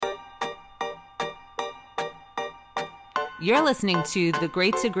You're listening to the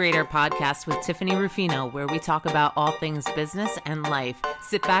Great to Greater podcast with Tiffany Rufino, where we talk about all things business and life.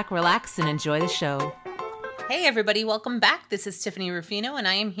 Sit back, relax, and enjoy the show. Hey, everybody. Welcome back. This is Tiffany Rufino, and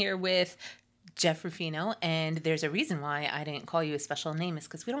I am here with Jeff Rufino. And there's a reason why I didn't call you a special name is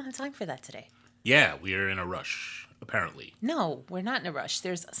because we don't have time for that today. Yeah, we're in a rush, apparently. No, we're not in a rush.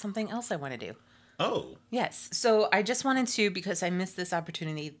 There's something else I want to do. Oh. Yes. So I just wanted to, because I missed this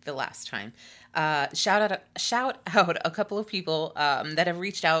opportunity the last time, shout out a couple of people that have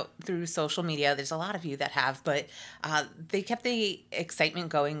reached out through social media. There's a lot of you that have, but they kept the excitement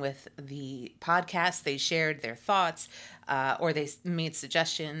going with the podcast. They shared their thoughts, or they made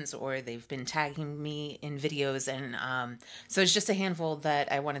suggestions, or they've been tagging me in videos. And so it's just a handful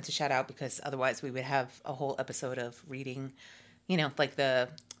that I wanted to shout out, because otherwise we would have a whole episode of reading, like the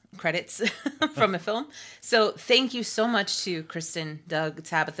credits from a film. So thank you so much to Kristen, Doug,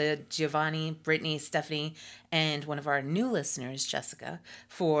 Tabitha, Giovanni, Brittany, Stephanie, and one of our new listeners, Jessica,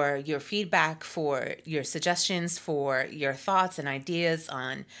 for your feedback, for your suggestions, for your thoughts and ideas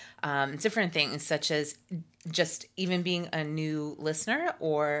on different things, such as just even being a new listener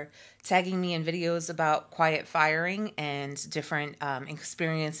or tagging me in videos about quiet firing and different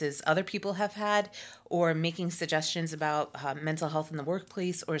experiences other people have had, or making suggestions about mental health in the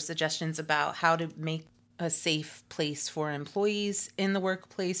workplace, or suggestions about how to make a safe place for employees in the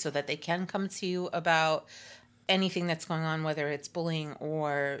workplace so that they can come to you about anything that's going on, whether it's bullying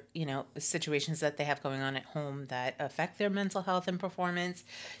or, situations that they have going on at home that affect their mental health and performance.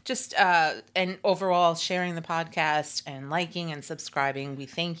 Just, and overall sharing the podcast and liking and subscribing. We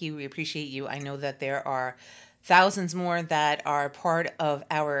thank you. We appreciate you. I know that there are thousands more that are part of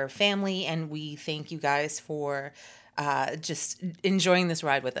our family, and we thank you guys for just enjoying this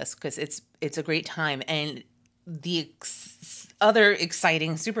ride with us, because it's a great time. And the other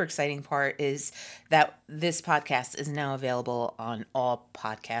super exciting part is that this podcast is now available on all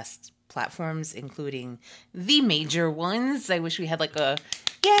podcast platforms, including the major ones. I wish we had like a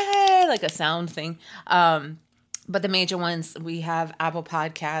sound thing. But the major ones, we have Apple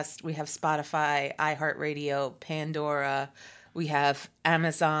Podcasts, we have Spotify, iHeartRadio, Pandora, we have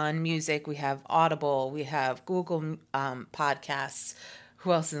Amazon Music, we have Audible, we have Google Podcasts.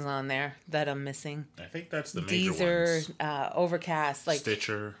 Who else is on there that I'm missing? I think that's the major Deezer, ones. Overcast,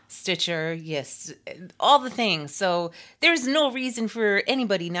 Stitcher, yes, all the things. So there's no reason for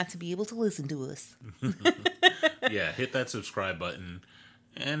anybody not to be able to listen to us. Yeah, hit that subscribe button,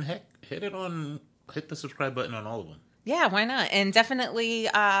 and heck, hit the subscribe button on all of them. Yeah, why not? And definitely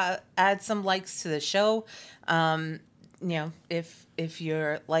add some likes to the show. If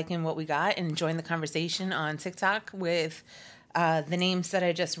you're liking what we got, and join the conversation on TikTok with the names that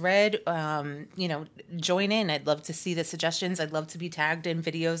I just read. Join in. I'd love to see the suggestions. I'd love to be tagged in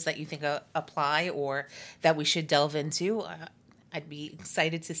videos that you think apply or that we should delve into. I'd be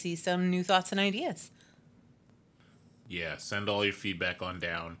excited to see some new thoughts and ideas. Yeah, send all your feedback on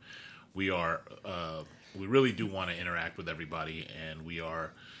down. We really do want to interact with everybody, and we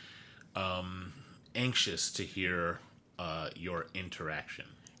are anxious to hear your interaction.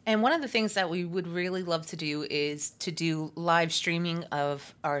 And one of the things that we would really love to do is to do live streaming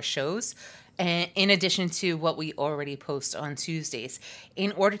of our shows, and in addition to what we already post on Tuesdays.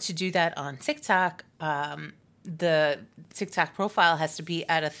 In order to do that on TikTok, the TikTok profile has to be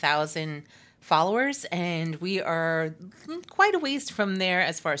at 1,000 followers, and we are quite a ways from there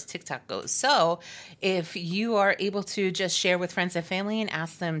as far as TikTok goes. So if you are able to just share with friends and family and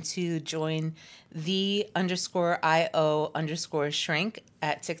ask them to join _IO_shrink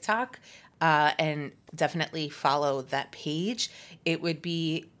at TikTok, and definitely follow that page, it would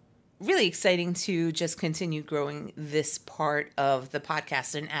be really exciting to just continue growing this part of the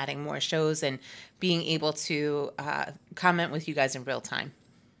podcast and adding more shows and being able to comment with you guys in real time.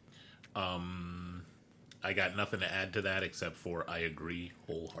 I got nothing to add to that except for I agree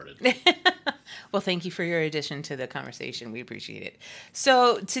wholeheartedly. Well, thank you for your addition to the conversation. We appreciate it.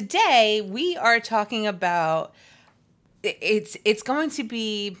 So today we are talking about, it's going to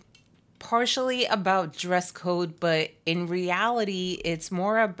be partially about dress code, but in reality, it's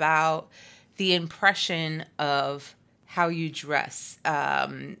more about the impression of how you dress.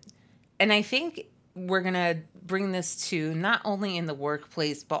 And I think we're going to bring this to not only in the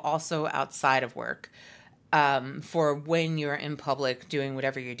workplace, but also outside of work, for when you're in public doing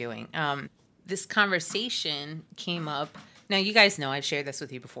whatever you're doing. This conversation came up. Now, you guys know I've shared this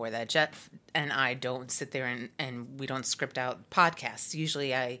with you before, that Jeff and I don't sit there and we don't script out podcasts.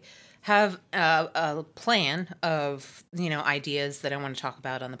 Usually I have a plan of, ideas that I want to talk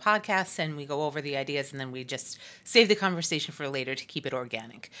about on the podcast, and we go over the ideas, and then we just save the conversation for later to keep it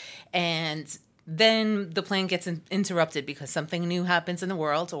organic. And then the plan gets interrupted because something new happens in the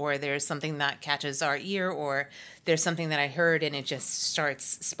world, or there's something that catches our ear, or there's something that I heard and it just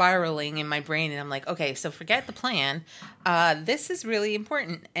starts spiraling in my brain. And I'm like, okay, so forget the plan. This is really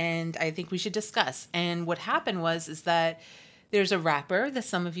important. And I think we should discuss. And what happened is that there's a rapper that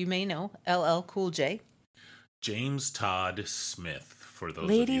some of you may know, LL Cool J. James Todd Smith, for those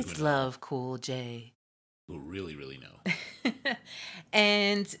Ladies of you who know. love Cool J. Who really, really know.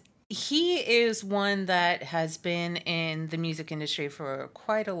 And he is one that has been in the music industry for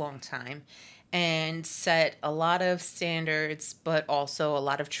quite a long time and set a lot of standards, but also a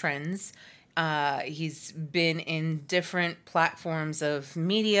lot of trends. He's been in different platforms of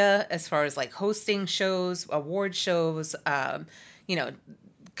media as far as like hosting shows, award shows,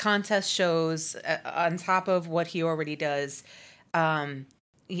 contest shows on top of what he already does.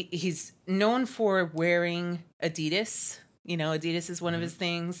 He's known for wearing Adidas. Adidas is one of his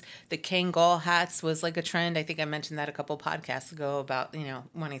things. The Kangol hats was like a trend. I think I mentioned that a couple podcasts ago about,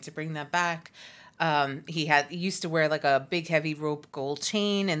 wanting to bring that back. He used to wear like a big heavy rope gold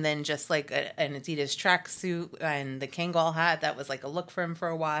chain and then just like an Adidas tracksuit and the Kangol hat. That was like a look for him for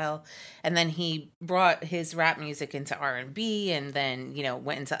a while. And then he brought his rap music into R&B and then,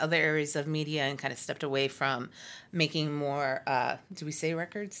 went into other areas of media and kind of stepped away from making more, do we say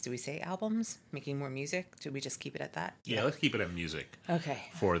records? Do we say albums? Making more music? Do we just keep it at that? Yeah, let's keep it at music. Okay.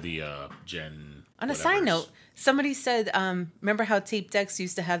 For the Gen. On a side note, somebody said, remember how tape decks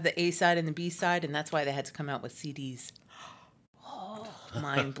used to have the A side and the B side, and that's why they had to come out with CDs. Oh,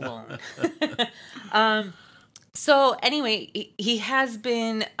 mind blown. So anyway, he has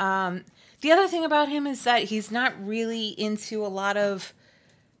been. The other thing about him is that he's not really into a lot of,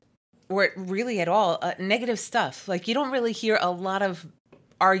 or really at all, negative stuff. Like you don't really hear a lot of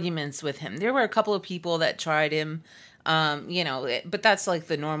arguments with him. There were a couple of people that tried him. But that's like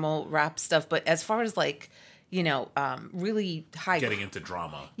the normal rap stuff. But as far as like, really high getting into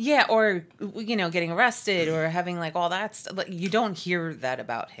drama. Yeah. Or, getting arrested or having like all that stuff. Like, you don't hear that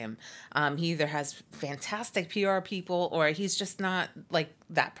about him. He either has fantastic PR people or he's just not like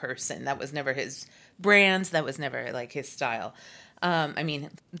that person. That was never his brand. That was never like his style.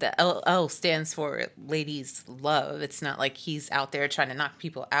 The LL stands for ladies love. It's not like he's out there trying to knock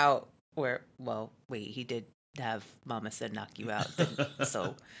people out he did have Mama Said knock you out.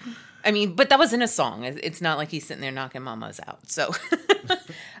 So, but that was in a song. It's not like he's sitting there knocking mamas out. So,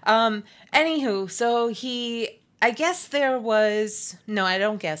 anywho, so I guess there was, no, I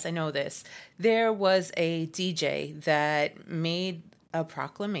don't guess, I know this. There was a DJ that made a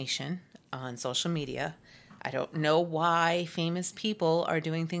proclamation on social media. I don't know why famous people are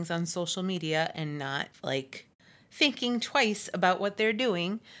doing things on social media and not like thinking twice about what they're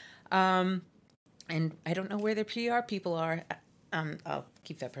doing. And I don't know where their PR people are. I'll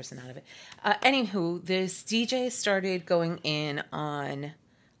keep that person out of it. Anywho, this DJ started going in on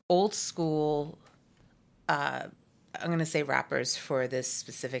old school, I'm going to say rappers for this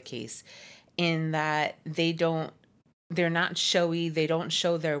specific case, in that they're not showy. They don't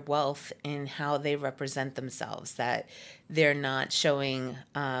show their wealth in how they represent themselves, that they're not showing,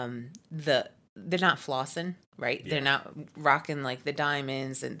 they're not flossing, right? Yeah. They're not rocking like the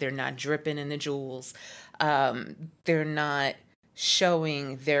diamonds and they're not dripping in the jewels. They're not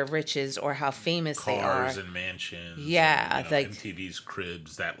showing their riches or how famous they are. Cars and mansions. Yeah. And, like MTV's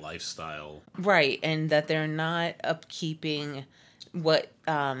Cribs, that lifestyle. Right. And that they're not upkeeping what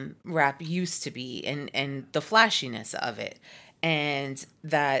rap used to be and the flashiness of it. And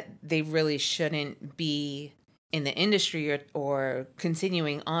that they really shouldn't be in the industry or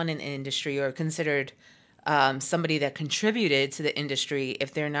continuing on in the industry or considered somebody that contributed to the industry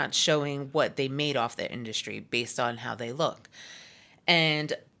if they're not showing what they made off the industry based on how they look.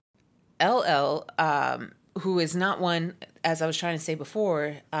 And LL, who is not one, as I was trying to say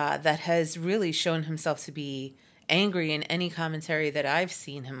before, that has really shown himself to be angry in any commentary that I've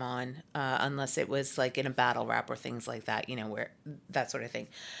seen him on, unless it was like in a battle rap or things like that, where that sort of thing.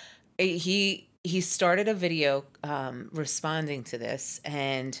 He started a video responding to this,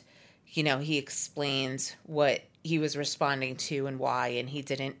 and he explained what he was responding to and why, and he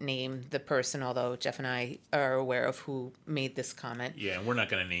didn't name the person, although Jeff and I are aware of who made this comment. Yeah, and we're not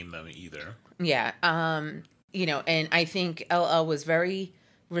going to name them either. Yeah, and I think LL was very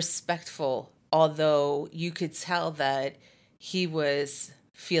respectful, although you could tell that he was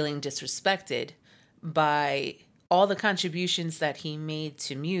feeling disrespected by all the contributions that he made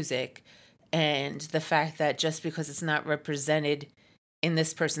to music, and the fact that just because it's not represented in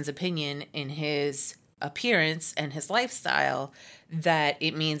this person's opinion in his appearance and his lifestyle, that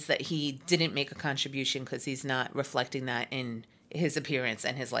it means that he didn't make a contribution because he's not reflecting that in his appearance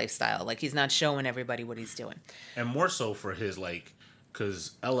and his lifestyle. Like, he's not showing everybody what he's doing. And more so for his, like,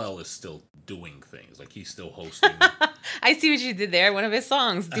 because LL is still doing things. Like, he's still hosting. I see what you did there. One of his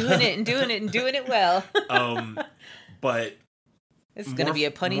songs, doing it and doing it and doing it well. But it's going to be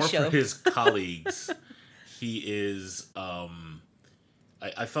a punny more show. For his colleagues, he is.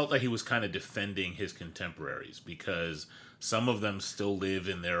 I felt like he was kind of defending his contemporaries because some of them still live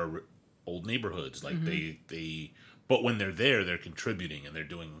in their old neighborhoods. Like they, but when they're there, they're contributing and they're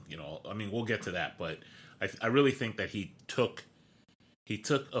doing. I mean, we'll get to that, but I really think that he took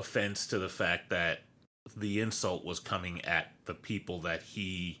offense to the fact that the insult was coming at the people that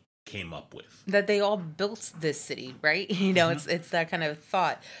he came up with. That they all built this city, right? It's that kind of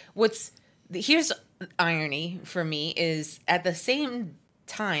thought. Here's irony for me is at the same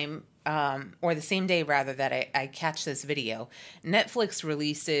time, or the same day rather, that I catch this video, Netflix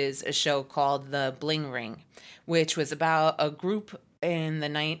releases a show called The Bling Ring, which was about a group in the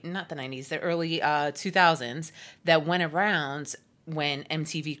early 2000s that went around when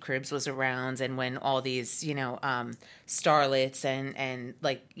MTV Cribs was around and when all these, starlets and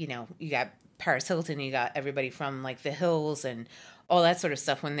like, you got Paris Hilton, you got everybody from like The Hills and all that sort of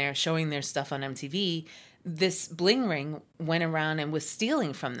stuff. When they're showing their stuff on MTV, this bling ring went around and was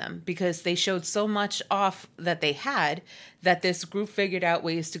stealing from them because they showed so much off that they had that this group figured out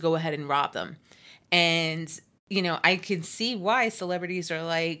ways to go ahead and rob them. And, I can see why celebrities are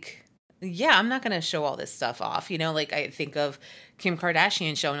like, yeah, I'm not going to show all this stuff off. Like I think of Kim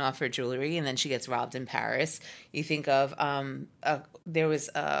Kardashian showing off her jewelry and then she gets robbed in Paris. You think of, there was,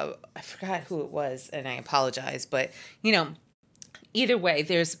 I forgot who it was and I apologize, but, either way,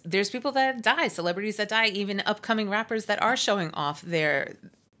 there's people that die, celebrities that die, even upcoming rappers that are showing off their,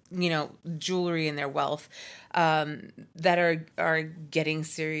 jewelry and their wealth, that are getting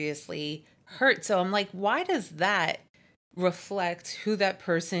seriously hurt. So I'm like, why does that reflect who that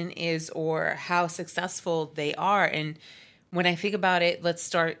person is or how successful they are? And when I think about it, let's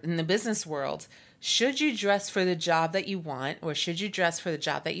start in the business world. Should you dress for the job that you want, or should you dress for the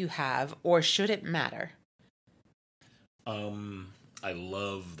job that you have, or should it matter? I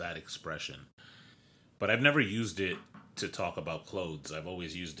love that expression, but I've never used it to talk about clothes. I've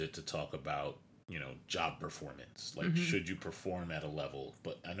always used it to talk about, job performance. Like, should you perform at a level?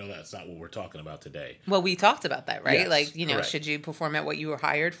 But I know that's not what we're talking about today. Well, we talked about that, right? Yes, like, correct. Should you perform at what you were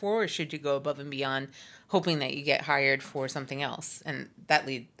hired for, or should you go above and beyond hoping that you get hired for something else? And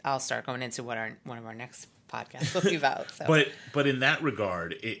I'll start going into what one of our next podcasts will be about. So. But in that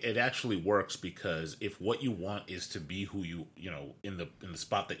regard, it actually works because if what you want is to be who you in the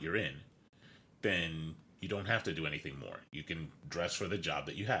spot that you're in, then you don't have to do anything more. You can dress for the job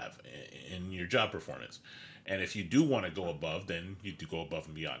that you have in your job performance. And if you do want to go above, then you do go above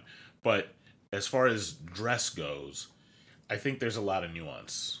and beyond. But as far as dress goes, I think there's a lot of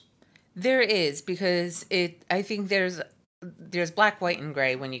nuance. There is, because I think there's black, white, and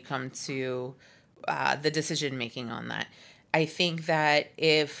gray when you come to the decision making on that. I think that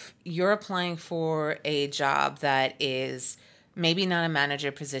if you're applying for a job that is maybe not a manager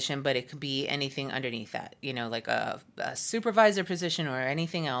position, but it could be anything underneath that, like a supervisor position or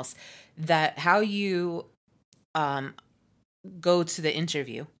anything else, that how you go to the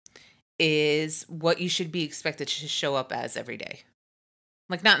interview is what you should be expected to show up as every day.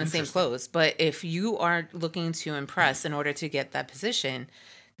 Like, not in the same clothes, but if you are looking to impress in order to get that position,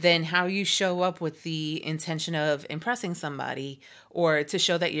 then how you show up with the intention of impressing somebody, or to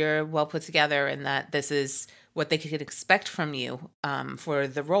show that you're well put together and that this is what they could expect from you for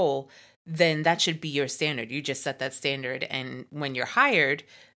the role, then that should be your standard. You just set that standard. And when you're hired,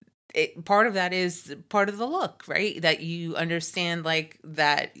 part of that is part of the look, right? That you understand, like,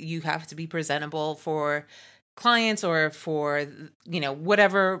 that you have to be presentable for clients or for,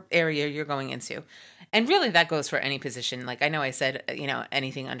 whatever area you're going into. And really that goes for any position. Like, I know I said,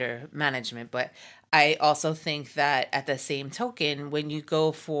 anything under management, but I also think that at the same token, when you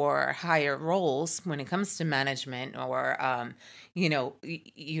go for higher roles, when it comes to management, or,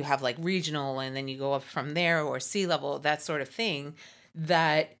 you have like regional and then you go up from there, or C-level, that sort of thing,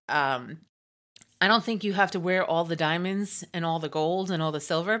 that I don't think you have to wear all the diamonds and all the gold and all the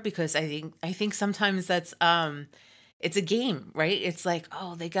silver, because I think sometimes that's it's a game, right? It's like,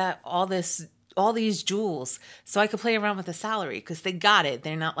 oh, they got all these jewels, so I could play around with the salary because they got it.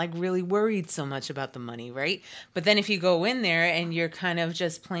 They're not like really worried so much about the money, right? But then if you go in there and you're kind of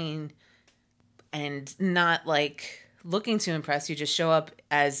just plain and not like looking to impress, you just show up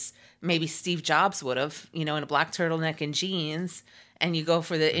as maybe Steve Jobs would have, in a black turtleneck and jeans, and you go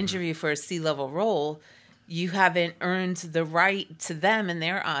for the interview for a C-level role, you haven't earned the right to them in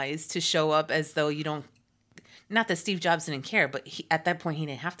their eyes to show up as though you don't not that Steve Jobs didn't care, but at that point he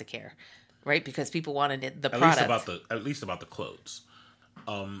didn't have to care, right? Because people wanted the at product. At least about the clothes.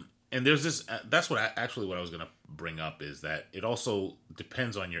 And there's this. That's what what I was going to bring up is that it also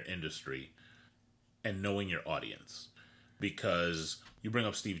depends on your industry and knowing your audience, because you bring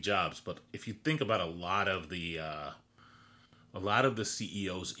up Steve Jobs, but if you think about a lot of the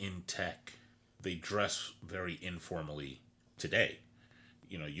CEOs in tech, they dress very informally today.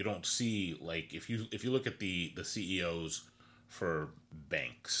 You know, you don't see, like, if you look at the CEOs for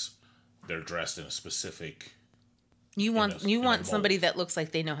banks, they're dressed in a specific. You want somebody that looks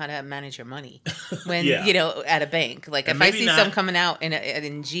like they know how to manage your money when Yeah. at a bank. Like, And if I maybe see not- some coming out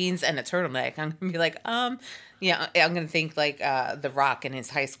in jeans and a turtleneck, I'm gonna be like, yeah, I'm gonna think like The Rock in his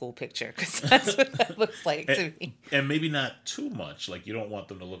high school picture, because that's what that looks like to me. And maybe not too much. Like, you don't want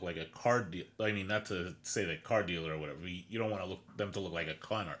them to look like a car deal. I mean, not to say that car dealer or whatever. You don't want them to look like a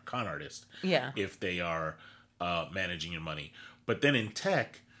con artist. Yeah. If they are managing your money. But then in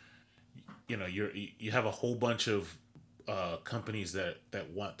tech, you know, you have a whole bunch of companies that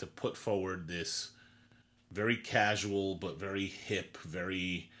want to put forward this very casual but very hip,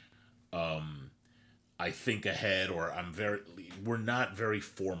 very I think ahead, or we're not very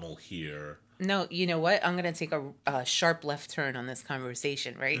formal here. No, you know what? I'm going to take a sharp left turn on this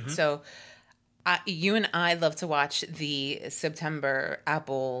conversation, right? Mm-hmm. So, you and I love to watch the September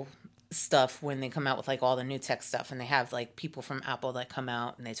Apple stuff when they come out with like all the new tech stuff, and they have like people from Apple that come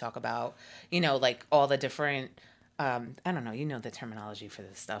out and they talk about, like all the different, I don't know, the terminology for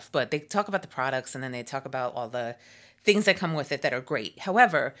this stuff, but they talk about the products, and then they talk about all the things that come with it that are great.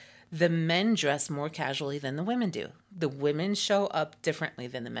 However, the men dress more casually than the women do. The women show up differently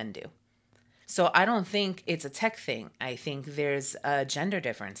than the men do. So I don't think it's a tech thing. I think there's a gender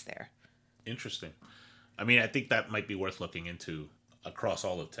difference there. Interesting. I mean, I think that might be worth looking into across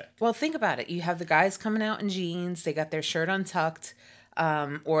all of tech. Well, think about it. You have the guys coming out in jeans. They got their shirt untucked,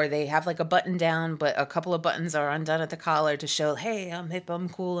 or they have like a button down, but a couple of buttons are undone at the collar to show, hey, I'm hip, I'm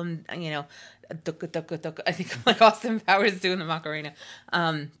cool, I'm, I think like Austin Powers doing the Macarena.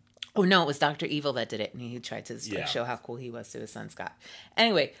 Oh no, it was Dr. Evil that did it, and he tried to show how cool he was to his son Scott.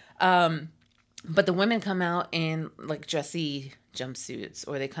 Anyway, but the women come out in like dressy jumpsuits,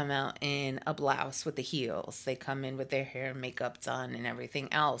 or they come out in a blouse with the heels. They come in with their hair and makeup done and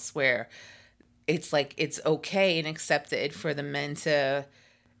everything else, where it's like it's okay and accepted for the men to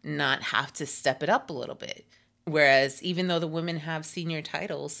not have to step it up a little bit. Whereas even though the women have senior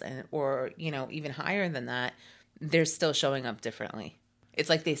titles or even higher than that, they're still showing up differently. It's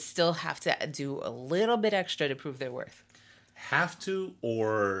like they still have to do a little bit extra to prove their worth. Have to,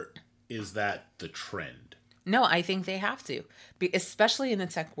 or is that the trend? No, I think they have to, especially in the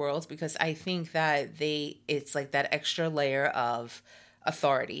tech world, because I think that it's like that extra layer of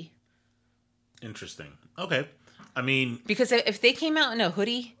authority. Interesting. Okay. I mean, because if they came out in a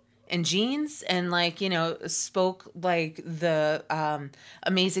hoodie and jeans and spoke like the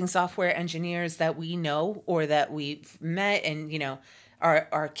amazing software engineers that we know or that we've met and,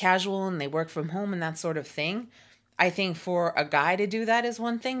 are casual and they work from home and that sort of thing, I think for a guy to do that is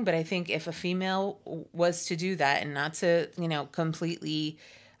one thing, but I think if a female was to do that, and not to, completely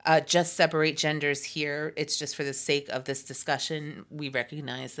just separate genders here, it's just for the sake of this discussion, we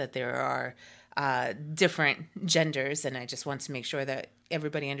recognize that there are different genders, and I just want to make sure that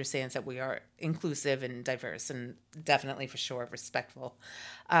everybody understands that we are inclusive and diverse and definitely for sure respectful.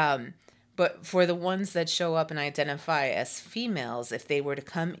 But for the ones that show up and identify as females, if they were to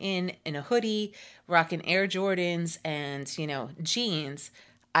come in a hoodie, rocking Air Jordans and, jeans,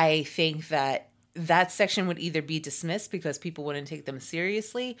 I think that section would either be dismissed because people wouldn't take them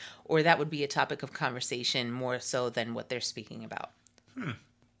seriously, or that would be a topic of conversation more so than what they're speaking about.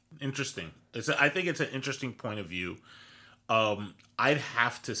 Interesting. I think it's an interesting point of view. I'd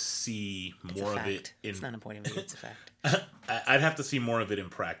have to see more of it. It's not a point of view, it's a fact. I'd have to see more of it in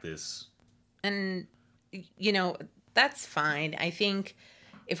practice. And, that's fine. I think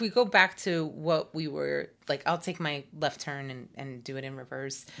if we go back to what we were, like, I'll take my left turn and do it in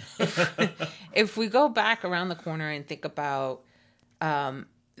reverse. If we go back around the corner and think about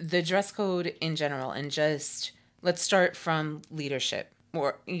the dress code in general, and just, let's start from leadership.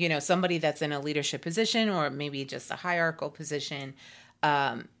 Or, somebody that's in a leadership position, or maybe just a hierarchical position.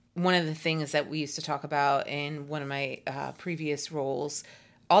 One of the things that we used to talk about in one of my previous roles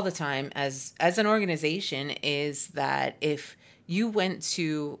all the time as an organization is that if you went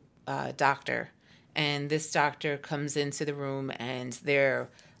to a doctor and this doctor comes into the room and their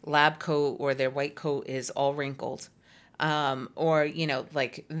lab coat or their white coat is all wrinkled, Or,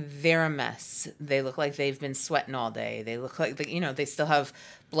 like they're a mess. They look like they've been sweating all day. They look like, they still have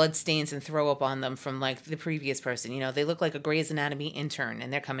blood stains and throw up on them from like the previous person. They look like a Grey's Anatomy intern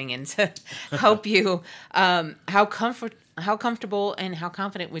and they're coming in to help you. How comfortable and how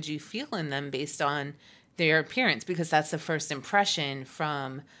confident would you feel in them based on their appearance? Because that's the first impression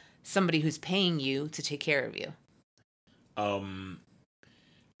from somebody who's paying you to take care of you.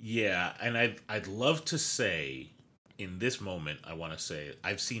 Yeah, and I'd love to say, in this moment, I want to say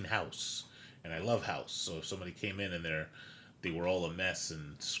I've seen House, and I love House. So if somebody came in and they were all a mess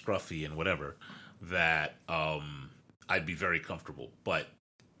and scruffy and whatever, that I'd be very comfortable. But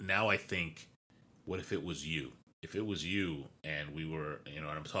now I think, what if it was you? If it was you and we were, and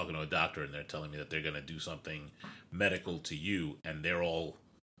I'm talking to a doctor and they're telling me that they're going to do something medical to you and they're all,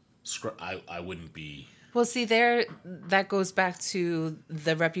 I wouldn't be. Well, see, that goes back to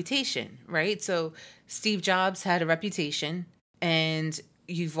the reputation, right? So Steve Jobs had a reputation, and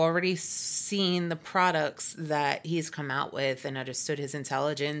you've already seen the products that he's come out with and understood his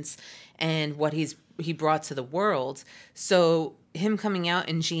intelligence and what he brought to the world. So him coming out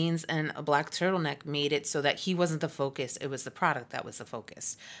in jeans and a black turtleneck made it so that he wasn't the focus. It was the product that was the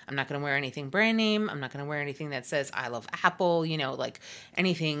focus. I'm not going to wear anything brand name. I'm not going to wear anything that says I love Apple, like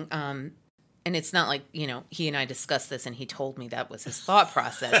anything. And it's not like, he and I discussed this and he told me that was his thought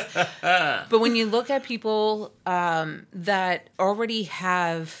process. But when you look at people that already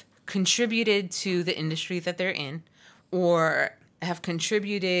have contributed to the industry that they're in, or have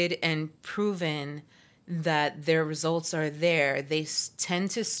contributed and proven that their results are there, they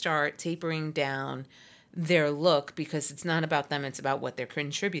tend to start tapering down their look because it's not about them, it's about what they're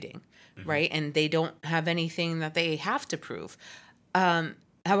contributing, right? And they don't have anything that they have to prove.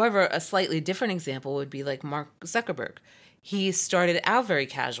 However, a slightly different example would be like Mark Zuckerberg. He started out very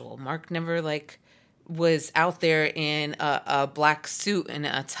casual. Mark never was out there in a black suit and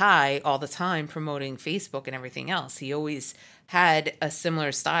a tie all the time promoting Facebook and everything else. He always had a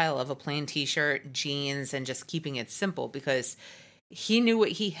similar style of a plain t-shirt, jeans, and just keeping it simple because he knew what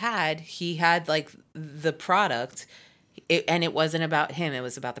he had. He had like the product, and it wasn't about him. It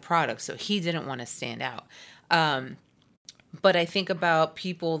was about the product. So he didn't want to stand out. But I think about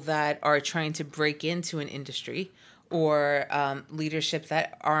people that are trying to break into an industry or leadership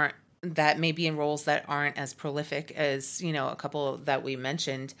that may be in roles that aren't as prolific as, a couple that we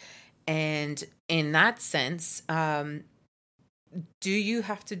mentioned. And in that sense, do you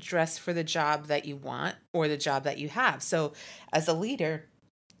have to dress for the job that you want or the job that you have? So as a leader,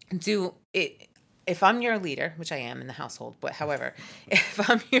 if I'm your leader, which I am in the household, but however, if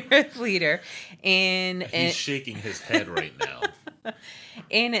I'm your leader He's shaking his head right now.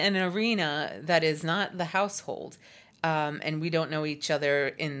 In an arena that is not the household, and we don't know each other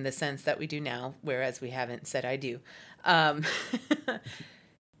in the sense that we do now, whereas we haven't said I do,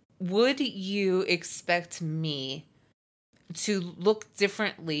 would you expect me to look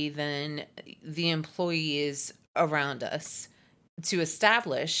differently than the employees around us to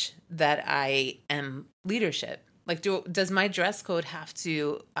establish that I am leadership? Like, does my dress code have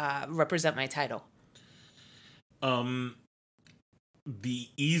to represent my title? The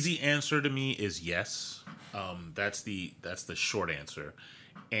easy answer to me is yes. That's the short answer,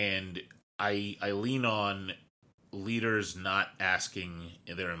 and I lean on leaders not asking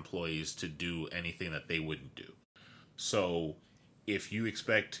their employees to do anything that they wouldn't do. So, if you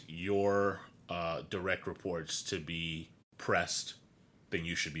expect your direct reports to be pressed, then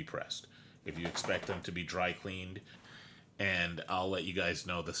you should be pressed. If you expect them to be dry cleaned, and I'll let you guys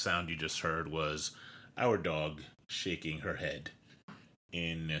know the sound you just heard was our dog shaking her head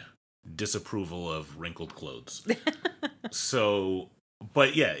in disapproval of wrinkled clothes. So,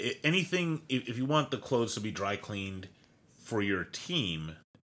 but yeah, anything, if you want the clothes to be dry cleaned for your team,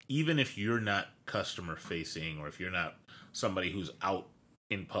 even if you're not customer facing or if you're not somebody who's out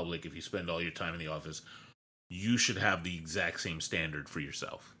in public, if you spend all your time in the office, you should have the exact same standard for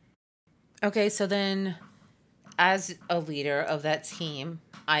yourself. Okay, so then as a leader of that team,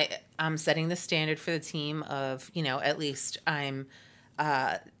 I'm setting the standard for the team of, at least I'm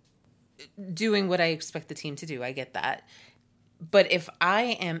doing what I expect the team to do. I get that. But if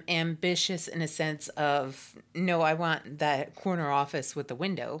I am ambitious in a sense of, no, I want that corner office with the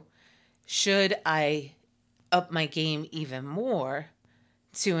window, should I up my game even more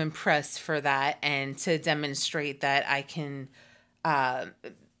to impress for that and to demonstrate that I can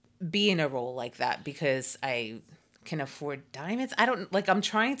be in a role like that because I can afford diamonds? I'm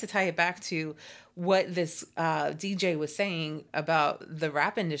trying to tie it back to what this DJ was saying about the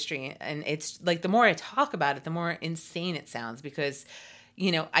rap industry. And it's like, the more I talk about it, the more insane it sounds because,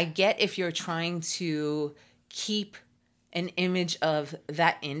 I get if you're trying to keep an image of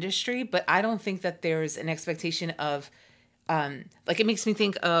that industry, but I don't think that there's an expectation of, like, it makes me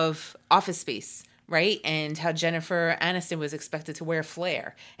think of Office Space, right? And how Jennifer Aniston was expected to wear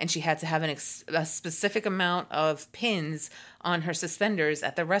flair, and she had to have a specific amount of pins on her suspenders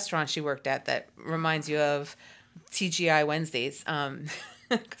at the restaurant she worked at that reminds you of TGI Wednesdays.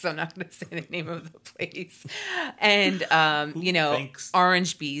 Because I'm not going to say the name of the place. And,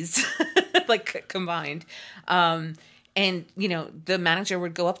 Orange Bees, like, combined. And, the manager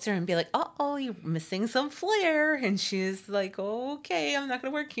would go up to her and be like, uh-oh, you're missing some flair. And she's like, oh, okay, I'm not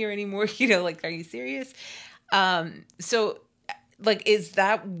going to work here anymore. Like, are you serious? So, like, is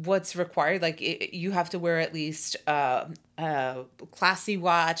that what's required? Like, you have to wear at least a classy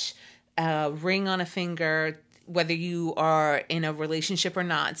watch, a ring on a finger, whether you are in a relationship or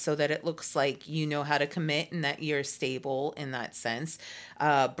not, so that it looks like you know how to commit and that you're stable in that sense.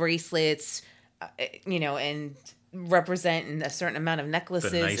 Bracelets, and represent a certain amount of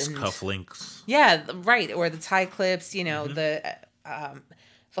necklaces. The nice and cufflinks. Yeah, right. Or the tie clips, the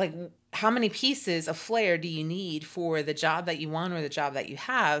like, how many pieces of flair do you need for the job that you want or the job that you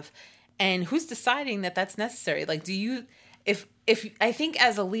have? And who's deciding that that's necessary? Like, do you, if I think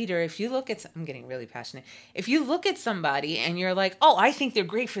as a leader, if you look at, I'm getting really passionate. If you look at somebody and you're like, oh, I think they're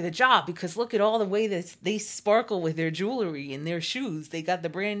great for the job because look at all the way that they sparkle with their jewelry and their shoes. They got the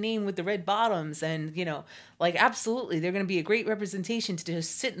brand name with the red bottoms and, like, absolutely, they're going to be a great representation to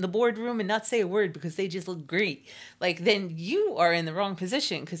just sit in the boardroom and not say a word because they just look great. Like, then you are in the wrong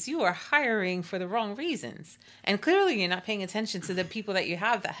position because you are hiring for the wrong reasons. And clearly you're not paying attention to the people that you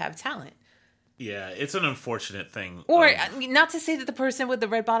have that have talent. Yeah, it's an unfortunate thing. Or, not to say that the person with the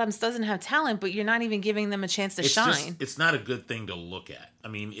red bottoms doesn't have talent, but you're not even giving them a chance to shine. It's not a good thing to look at. I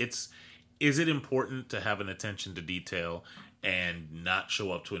mean, is it important to have an attention to detail and not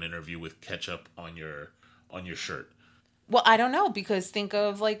show up to an interview with ketchup on your shirt? Well, I don't know, because think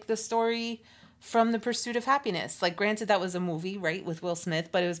of, like, the story from The Pursuit of Happiness. Like, granted, that was a movie, right, with Will Smith,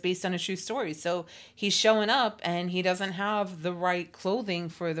 but it was based on a true story. So he's showing up and he doesn't have the right clothing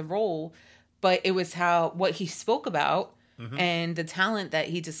for the role, but it was what he spoke about and the talent that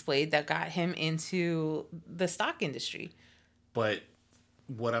he displayed that got him into the stock industry. But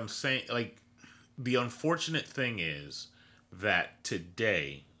what I'm saying, like, the unfortunate thing is that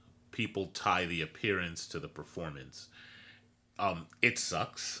today people tie the appearance to the performance. It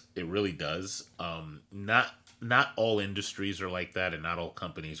sucks. It really does. Not all industries are like that, and not all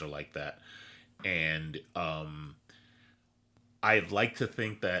companies are like that. And I'd like to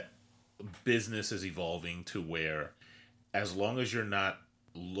think that business is evolving to where, as long as you're not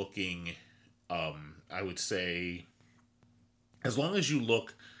looking, I would say, as long as you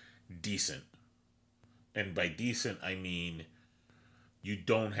look decent, and by decent I mean you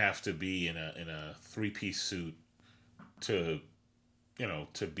don't have to be in a 3-piece suit to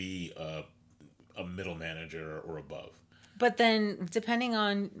be a middle manager or above. But then, depending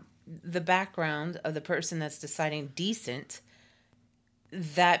on the background of the person that's deciding decent,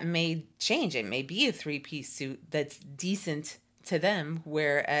 that may change. It may be a 3-piece suit that's decent to them,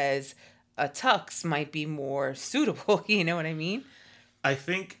 whereas a tux might be more suitable. You know what I mean? I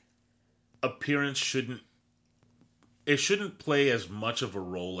think appearance shouldn't play as much of a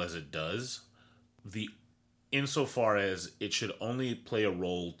role as it does. Insofar as it should only play a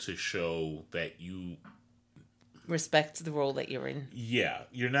role to show that you respect the role that you're in. Yeah,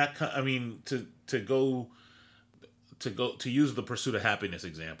 you're not. I mean, to use the Pursuit of Happiness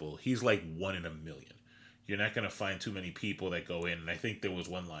example, he's like 1 in a million. You're not going to find too many people that go in. And I think there was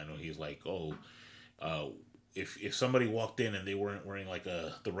one line where he's like, "Oh, if somebody walked in and they weren't wearing like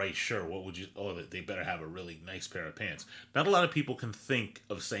the right shirt, what would you? Oh, they better have a really nice pair of pants." Not a lot of people can think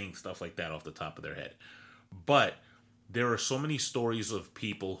of saying stuff like that off the top of their head, but there are so many stories of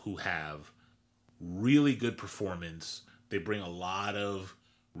people who have really good performance. They bring a lot of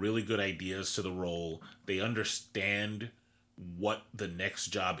really good ideas to the role. They understand what the next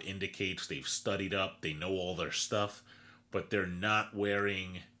job indicates. They've studied up. They know all their stuff, but they're not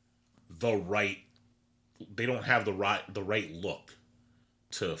wearing the right. They don't have the right look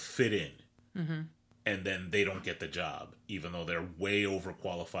to fit in, and then they don't get the job, even though they're way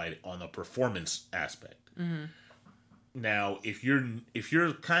overqualified on the performance aspect. Now, if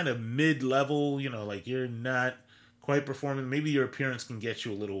you're kind of mid-level, like you're not quite performing, maybe your appearance can get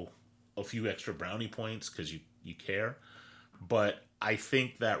you a few extra brownie points because you care. But I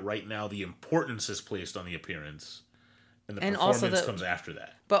think that right now the importance is placed on the appearance, and the performance comes after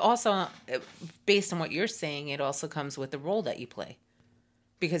that. But also, based on what you're saying, it also comes with the role that you play.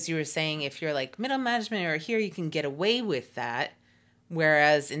 Because you were saying if you're like middle management or here, you can get away with that.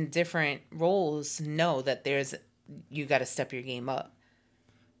 Whereas in different roles, know that there's you got to step your game up.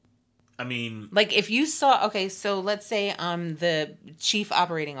 I mean, Like if you saw, okay, so let's say I'm the chief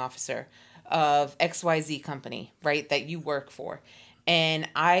operating officer of XYZ company, right, that you work for, and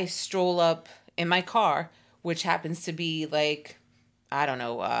I stroll up in my car, which happens to be like, I don't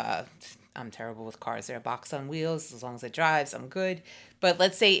know, I'm terrible with cars. They're a box on wheels. As long as it drives, I'm good. But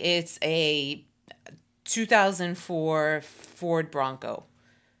let's say it's a 2004 Ford Bronco,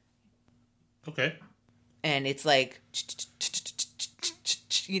 okay. and it's like,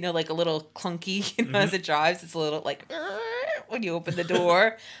 like a little clunky, as it drives. It's a little like when you open the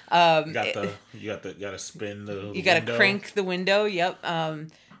door. You gotta spin the You got to window. crank the window. Yep. I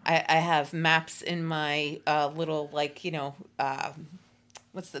have maps in my little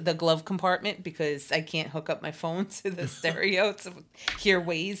what's the glove compartment, because I can't hook up my phone to the stereo to hear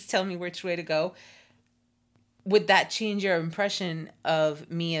Waze tell me which way to go. Would that change your impression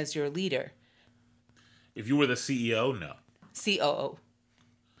of me as your leader? If you were the CEO, no. COO.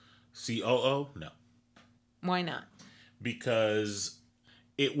 COO, no. Why not? Because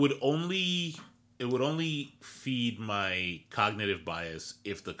it would only feed my cognitive bias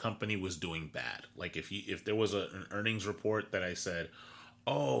if the company was doing bad. Like if there was an earnings report that I said,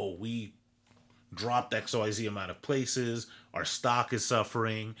 "Oh, we dropped XYZ amount of places, our stock is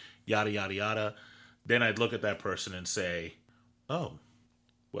suffering, yada yada yada," then I'd look at that person and say, "Oh,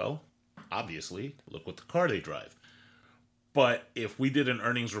 well, obviously, look what the car they drive." But if we did an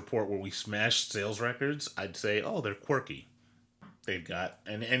earnings report where we smashed sales records, I'd say, "Oh, they're quirky. They've got,"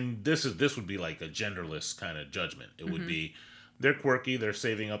 and this would be like a genderless kind of judgment. It would be, they're quirky, they're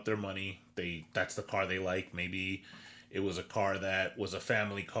saving up their money. That's the car they like. Maybe it was a car that was a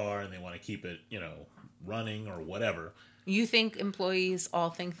family car and they want to keep it, running or whatever. You think employees all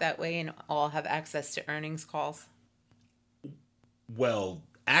think that way and all have access to earnings calls? Well,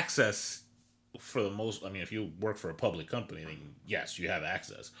 access for the most, I mean, if you work for a public company, then yes, you have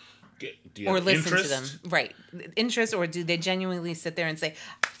access. Do you Or have listen interest? to them, right? Interest, or do they genuinely sit there and say,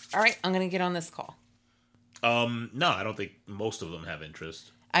 "All right, I'm going to get on this call"? No, I don't think most of them have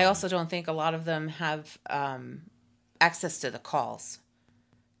interest. I also don't think a lot of them have access to the calls.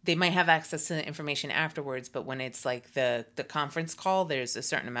 They might have access to the information afterwards, but when it's like the conference call, there's a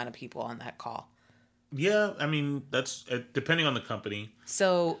certain amount of people on that call. Yeah, I mean, that's depending on the company.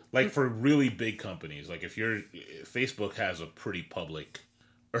 So, Like for really big companies, like Facebook has a pretty public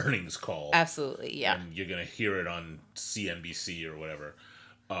earnings call. absolutely, yeah. And you're going to hear it on CNBC or whatever.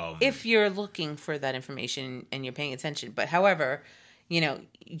 If you're looking for that information and you're paying attention. But however,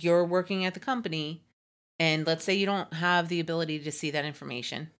 you're working at the company, and let's say you don't have the ability to see that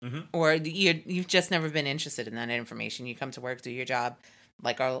information, or you've just never been interested in that information. You come to work, do your job.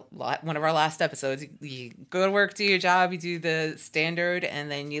 Like one of our last episodes, you go to work, do your job, you do the standard,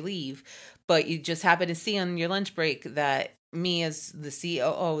 and then you leave. But you just happen to see on your lunch break that me as the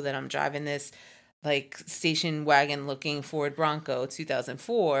COO, that I'm driving this like station wagon looking Ford Bronco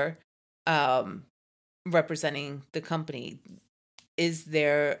 2004, representing the company. Is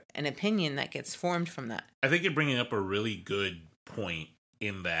there an opinion that gets formed from that? I think you're bringing up a really good point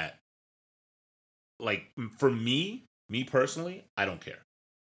in that, like, for me personally, I don't care.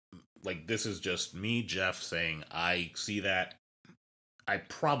 Like, this is just me, Jeff, saying I see that. I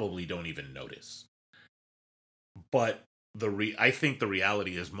probably don't even notice. But I think the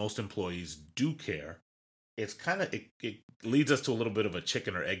reality is most employees do care. It's kind of, it leads us to a little bit of a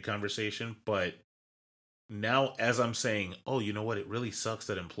chicken or egg conversation. But now, as I'm saying, oh, you know what? It really sucks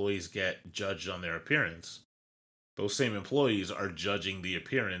that employees get judged on their appearance. Those same employees are judging the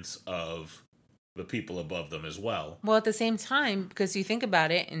appearance of the people above them as well. Well, at the same time, because you think about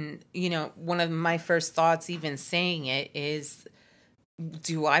it, and, one of my first thoughts even saying it is,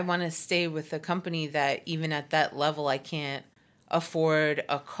 do I want to stay with a company that even at that level, I can't afford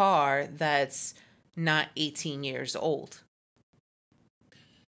a car that's not 18 years old?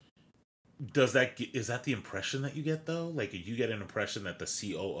 Is that the impression that you get, though? Like, you get an impression that the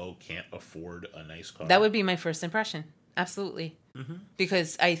COO can't afford a nice car? That would be my first impression. Absolutely. Mm-hmm.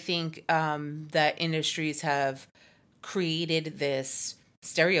 Because I think that industries have created this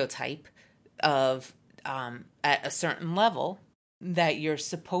stereotype of at a certain level that you're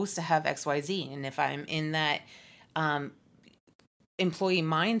supposed to have XYZ. And if I'm in that employee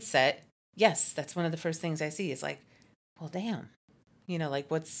mindset, yes, that's one of the first things I see is like, well, damn,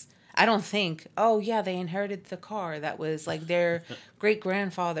 I don't think, oh yeah, they inherited the car that was like their great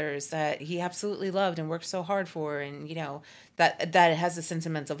grandfather's that he absolutely loved and worked so hard for, and that it has a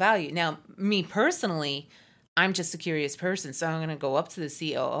sentimental value. Now, me personally, I'm just a curious person, so I'm going to go up to the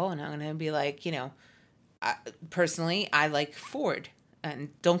COO and I'm going to be like, personally, I like Ford. and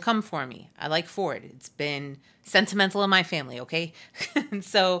don't come for me. I like Ford. It's been sentimental in my family, okay? And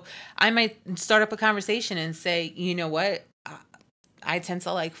so I might start up a conversation and say, you know what? I tend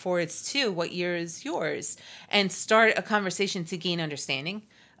to like Fords too. What year is yours? And start a conversation to gain understanding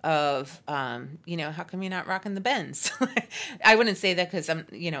of, how come you're not rocking the Benz? I wouldn't say that because I'm,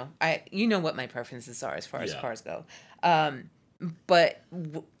 what my preferences are as far as cars go. But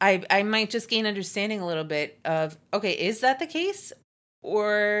I might just gain understanding a little bit of, okay, is that the case?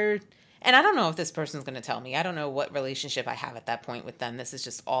 And I don't know if this person's going to tell me. I don't know what relationship I have at that point with them. This is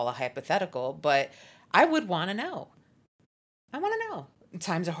just all a hypothetical, but I would want to know. I want to know.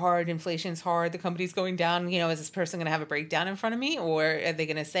 Times are hard. Inflation's hard. The company's going down. Is this person going to have a breakdown in front of me? Or are they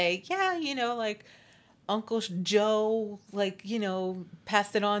going to say, yeah, like Uncle Joe,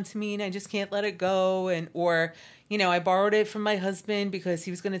 passed it on to me and I just can't let it go. Or I borrowed it from my husband because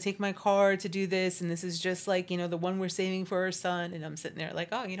he was going to take my car to do this. And this is just the one we're saving for our son. And I'm sitting there like,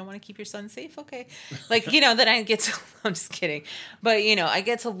 oh, you don't want to keep your son safe? Okay. That I get to, I'm just kidding. But, I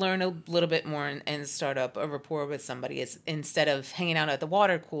get to learn a little bit more and start up a rapport with somebody instead of hanging out at the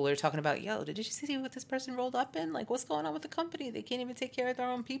water cooler talking about, yo, did you see what this person rolled up in? What's going on with the company? They can't even take care of their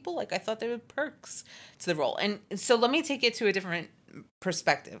own people. I thought there were perks to the role. And so let me take it to a different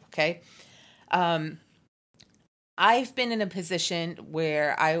perspective. Okay. I've been in a position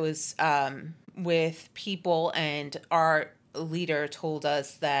where I was with people and our leader told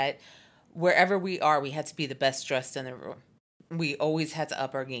us that wherever we are, we had to be the best dressed in the room. We always had to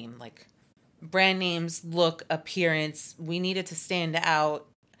up our game, brand names, look, appearance. We needed to stand out,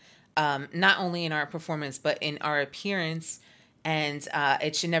 not only in our performance, but in our appearance. And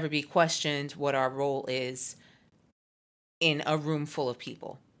it should never be questioned what our role is in a room full of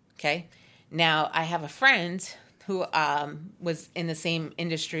people. Okay. Now I have a friend who was in the same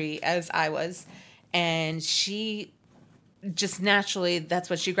industry as I was, and she just naturally, that's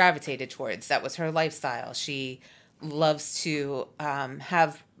what she gravitated towards. That was her lifestyle. She loves to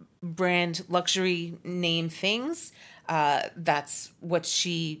have brand luxury name things. That's what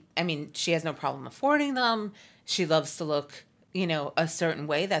she has no problem affording them. She loves to look, a certain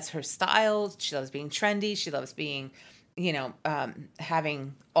way. That's her style. She loves being trendy. She loves being,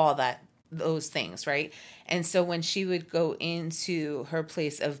 having all those things, right? And so when she would go into her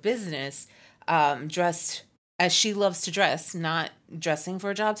place of business, dressed as she loves to dress, not dressing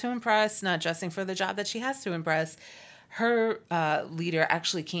for a job to impress, not dressing for the job that she has to impress, her leader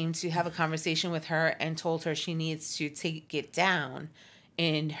actually came to have a conversation with her and told her she needs to take it down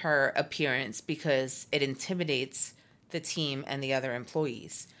in her appearance because it intimidates the team and the other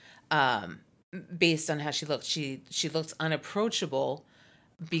employees. Based on how she looked, she looked unapproachable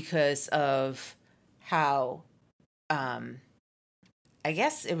because of how, I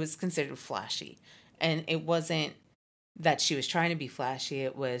guess it was considered flashy. And it wasn't that she was trying to be flashy.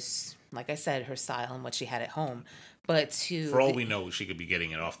 It was, like I said, her style and what she had at home. But for all we know, she could be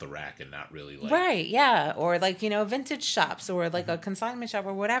getting it off the rack and not really right, yeah. Or vintage shops or a consignment shop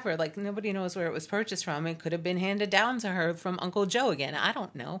or whatever. Nobody knows where it was purchased from. It could have been handed down to her from Uncle Joe again. I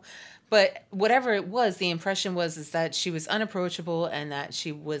don't know. But whatever it was, the impression is that she was unapproachable and that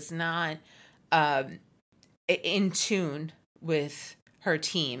she was not in tune with her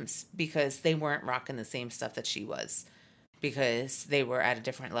teams because they weren't rocking the same stuff that she was, because they were at a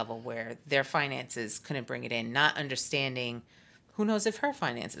different level where their finances couldn't bring it in, not understanding who knows if her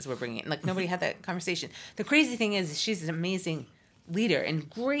finances were bringing it. Nobody had that conversation. The crazy thing is she's an amazing leader and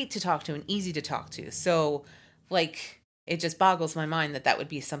great to talk to and easy to talk to. So it just boggles my mind that would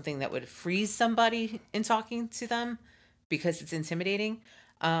be something that would freeze somebody in talking to them because it's intimidating.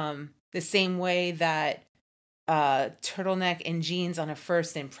 The same way that turtleneck and jeans on a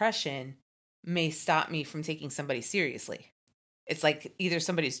first impression may stop me from taking somebody seriously. It's either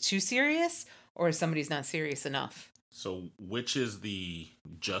somebody's too serious or somebody's not serious enough. So which is the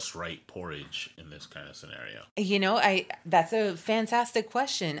just right porridge in this kind of scenario? That's a fantastic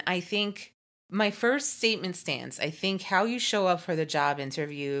question. I think my first statement stands. I think how you show up for the job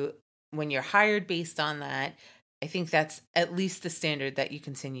interview when you're hired based on that, I think that's at least the standard that you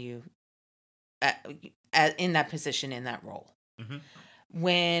continue in that position, in that role. Mm-hmm.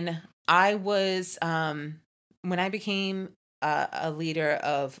 When I became a leader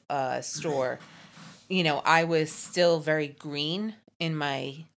of a store, I was still very green in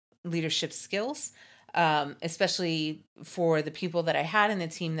my leadership skills, especially for the people that I had in the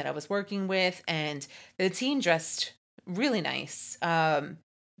team that I was working with. And the team dressed really nice.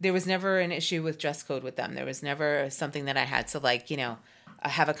 There was never an issue with dress code with them. There was never something that I had to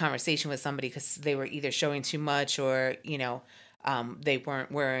have a conversation with somebody because they were either showing too much or, They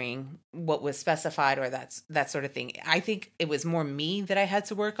weren't wearing what was specified or that sort of thing. I think it was more me that I had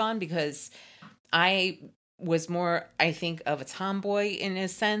to work on because I was more, I think, of a tomboy in a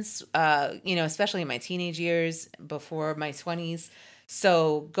sense, especially in my teenage years before my 20s.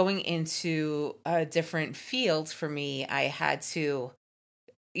 So going into a different field for me, I had to,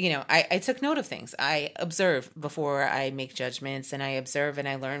 I took note of things. I observe before I make judgments, and I observe and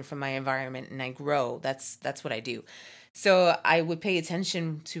I learn from my environment and I grow. That's what I do. So I would pay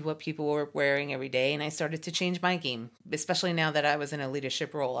attention to what people were wearing every day, and I started to change my game, especially now that I was in a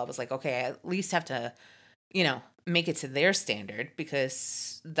leadership role. I was like, okay, I at least have to, make it to their standard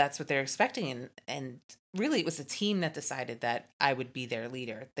because that's what they're expecting. And really it was a team that decided that I would be their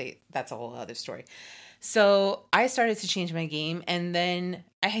leader. That's a whole other story. So I started to change my game, and then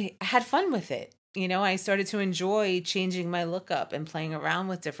I had fun with it. I started to enjoy changing my look up and playing around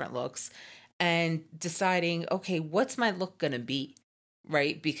with different looks and deciding, okay, what's my look going to be?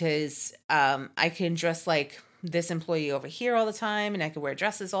 Right? Because I can dress like this employee over here all the time, and I could wear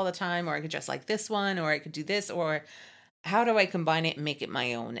dresses all the time, or I could dress like this one, or I could do this, or how do I combine it and make it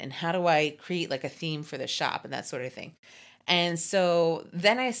my own? And how do I create like a theme for the shop and that sort of thing? And so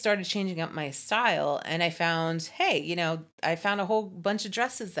then I started changing up my style, and I found, hey, I found a whole bunch of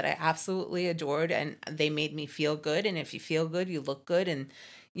dresses that I absolutely adored, and they made me feel good. And if you feel good, you look good, and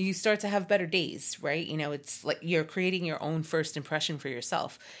you start to have better days, right? It's like you're creating your own first impression for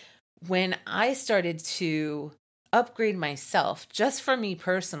yourself. When I started to upgrade myself, just for me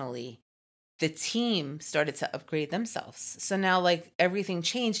personally, the team started to upgrade themselves. So now, like, everything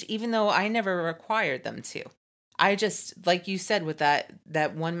changed, even though I never required them to. I just, like you said, with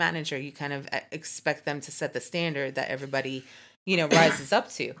that one manager, you kind of expect them to set the standard that everybody, rises up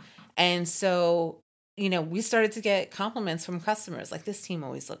to. And so, we started to get compliments from customers. Like, this team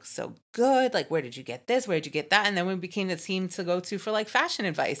always looks so good. Like, where did you get this? Where did you get that? And then we became the team to go to for like fashion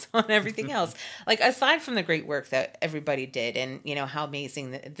advice on everything else. Like, aside from the great work that everybody did and, how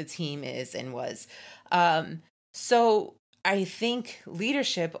amazing the team is and was. So I think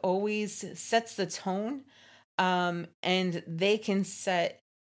leadership always sets the tone. And they can set,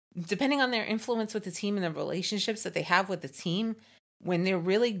 depending on their influence with the team and the relationships that they have with the team, when they're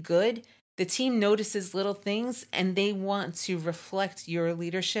really good, the team notices little things and they want to reflect your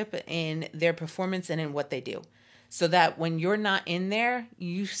leadership in their performance and in what they do. So that when you're not in there,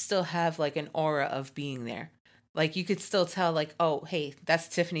 you still have like an aura of being there. Like you could still tell like, oh, hey, that's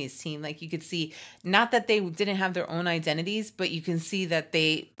Tiffany's team. Like you could see, not that they didn't have their own identities, but you can see that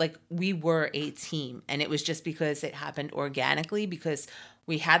we were a team. And it was just because it happened organically, because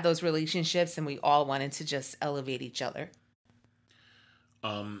we had those relationships and we all wanted to just elevate each other.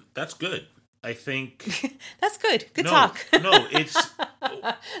 That's good. I think that's good. Good talk. No, it's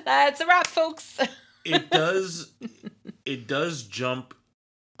that's a wrap, folks. It does jump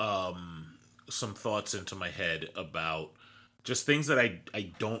some thoughts into my head about just things that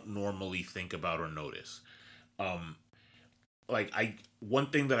I don't normally think about or notice. One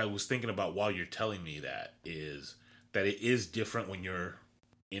thing that I was thinking about while you're telling me that is that it is different when you're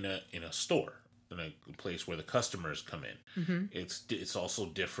in a store, in a place where the customers come in. Mm-hmm. It's also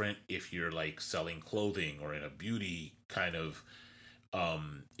different if you're like selling clothing or in a beauty kind of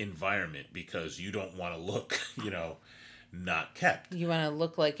environment, because you don't want to look, not kept. You want to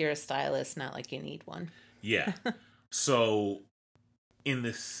look like you're a stylist, not like you need one. Yeah. So in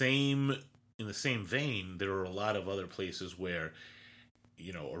the same vein, there are a lot of other places where,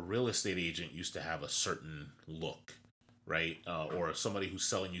 a real estate agent used to have a certain look, right? Or somebody who's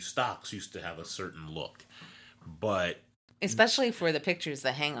selling you stocks used to have a certain look. But especially for the pictures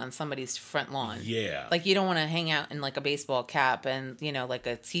that hang on somebody's front lawn. Yeah. Like you don't want to hang out in like a baseball cap and, like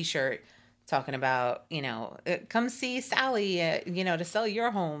a t-shirt talking about, come see Sally, to sell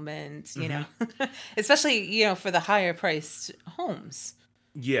your home. And, mm-hmm. Especially, for the higher priced homes.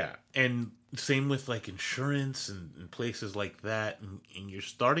 Yeah. And same with like insurance and places like that. And you're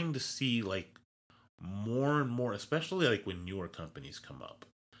starting to see like more and more, especially like when newer companies come up.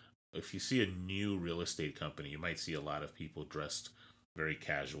 If you see a new real estate company, you might see a lot of people dressed very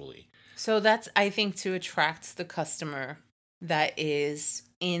casually. So that's, I think, to attract the customer that is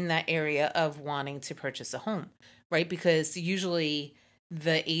in that area of wanting to purchase a home, right? Because usually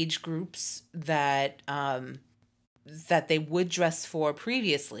the age groups that they would dress for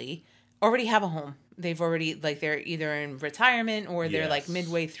previously already have a home. They've already, like, they're either in retirement or they're like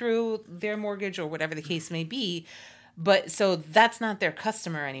midway through their mortgage or whatever the case may be. But so that's not their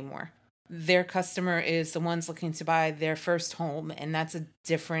customer anymore. Their customer is the ones looking to buy their first home, and that's a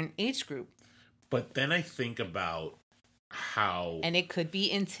different age group. But then I think about how. And it could be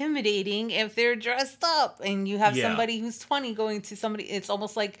intimidating if they're dressed up and you have Yeah. somebody who's 20 going to somebody. It's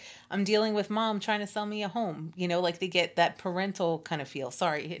almost like I'm dealing with mom trying to sell me a home. You know, like they get that parental kind of feel.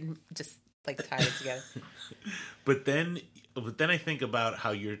 Sorry, just like tie it together. But then I think about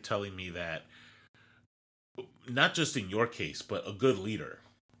how you're telling me that not just in your case, but a good leader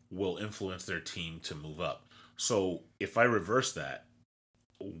will influence their team to move up. So if I reverse that,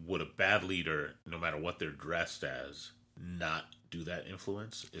 would a bad leader, no matter what they're dressed as, not do that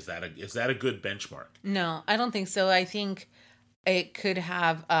influence? Is that a good benchmark? No, I don't think so. I think it could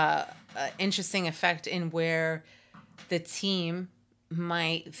have a interesting effect in where the team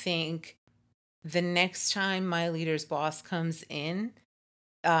might think the next time my leader's boss comes in,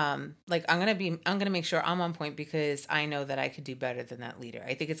 like I'm gonna make sure I'm on point because I know that I could do better than that leader.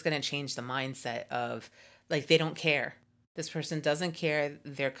 I think it's gonna change the mindset of like they don't care. This person doesn't care.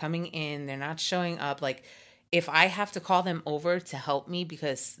 They're coming in. They're not showing up. Like if I have to call them over to help me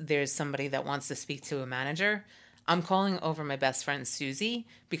because there's somebody that wants to speak to a manager, I'm calling over my best friend Susie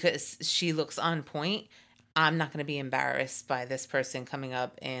because she looks on point. I'm not going to be embarrassed by this person coming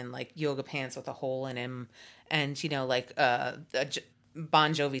up in like yoga pants with a hole in him and, you know, like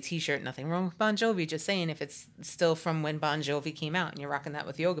Bon Jovi t-shirt. Nothing wrong with Bon Jovi. Just saying if it's still from when Bon Jovi came out and you're rocking that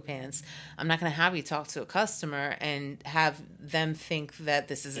with yoga pants, I'm not going to have you talk to a customer and have them think that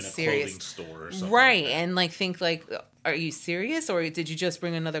this is in a serious clothing store or something. Right. Like And like think like, are you serious or did you just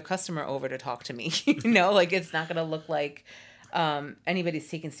bring another customer over to talk to me? You know, like it's not going to look like anybody's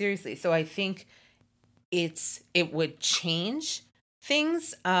taken seriously. So I think it would change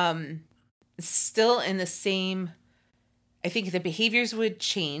things. Still in the same, I think the behaviors would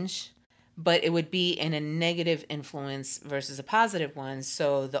change, but it would be in a negative influence versus a positive one.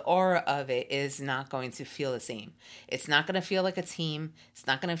 So the aura of it is not going to feel the same. It's not going to feel like a team. It's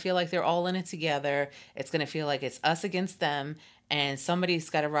not going to feel like they're all in it together. It's going to feel like it's us against them. And somebody's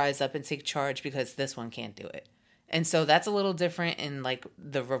got to rise up and take charge because this one can't do it. And so that's a little different in like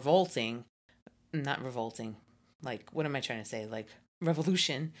the not revolting. Like, what am I trying to say? Like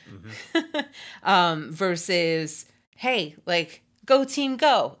revolution versus, hey, like, go team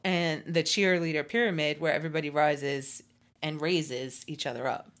go, and the cheerleader pyramid where everybody rises and raises each other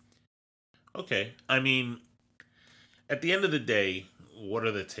up. Okay. I mean, at the end of the day, what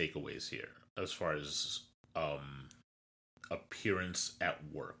are the takeaways here as far as appearance at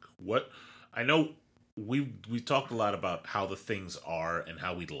work? What I know we talked a lot about how the things are and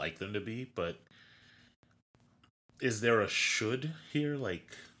how we'd like them to be, but is there a should here? Like,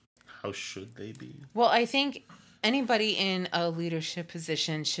 how should they be? Well, I think anybody in a leadership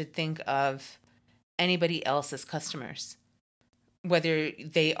position should think of anybody else as customers. Whether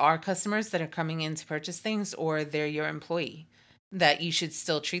they are customers that are coming in to purchase things or they're your employee, that you should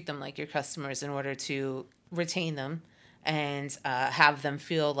still treat them like your customers in order to retain them and have them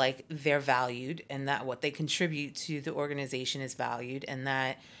feel like they're valued and that what they contribute to the organization is valued and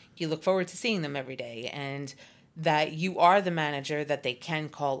that you look forward to seeing them every day and that you are the manager that they can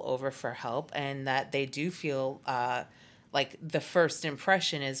call over for help and that they do feel like the first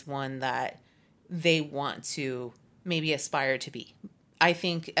impression is one that they want to maybe aspire to be. I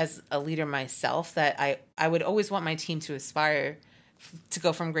think as a leader myself that I would always want my team to aspire to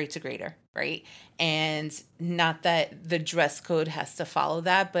go from great to greater, right? And not that the dress code has to follow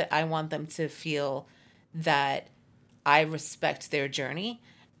that, but I want them to feel that I respect their journey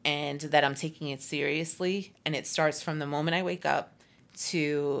and that I'm taking it seriously. And it starts from the moment I wake up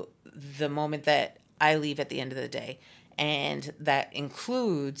to the moment that I leave at the end of the day. And that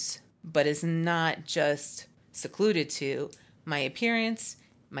includes, but is not just secluded to, my appearance,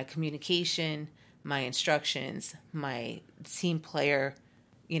 my communication, my instructions, my team player,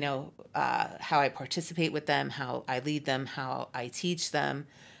 you know, how I participate with them, how I lead them, how I teach them,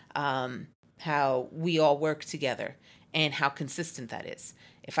 how we all work together, and how consistent that is.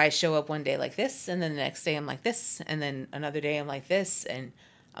 If I show up one day like this, and then the next day I'm like this, and then another day I'm like this, and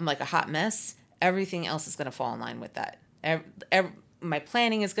I'm like a hot mess, everything else is going to fall in line with that. My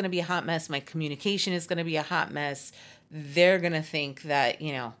planning is going to be a hot mess. My communication is going to be a hot mess. They're going to think that,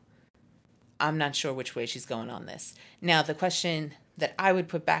 you know, I'm not sure which way she's going on this. Now, the question that I would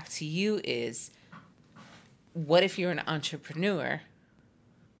put back to you is, what if you're an entrepreneur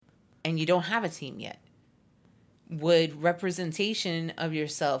and you don't have a team yet? Would representation of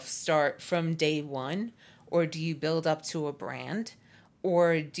yourself start from day one, or do you build up to a brand,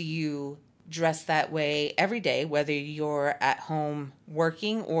 or do you dress that way every day, whether you're at home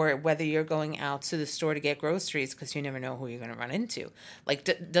working or whether you're going out to the store to get groceries because you never know who you're going to run into?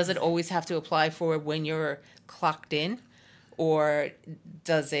 Like, does it always have to apply for when you're clocked in? Or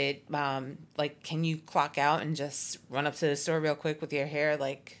does it, like, can you clock out and just run up to the store real quick with your hair,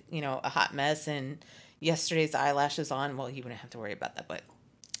 like, a hot mess and yesterday's eyelashes on? Well, you wouldn't have to worry about that, but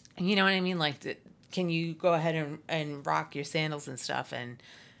you know what I mean? Like, can you go ahead and rock your sandals and stuff and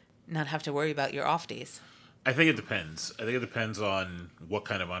not have to worry about your off days? I think it depends. I think it depends on what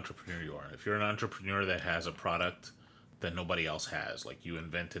kind of entrepreneur you are. If you're an entrepreneur that has a product that nobody else has, like you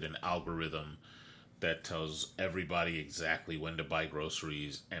invented an algorithm that tells everybody exactly when to buy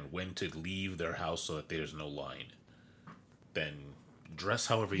groceries and when to leave their house so that there's no line, then dress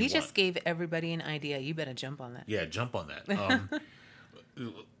however you He want. just gave everybody an idea. You better jump on that. Yeah, jump on that.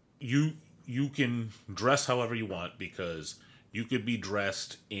 You can dress however you want because you could be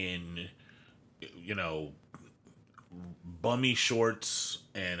dressed in, you know, bummy shorts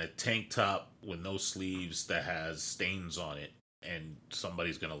and a tank top with no sleeves that has stains on it, and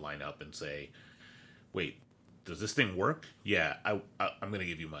somebody's gonna line up and say, "Wait, does this thing work? Yeah, I'm gonna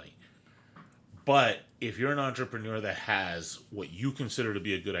give you money." But if you're an entrepreneur that has what you consider to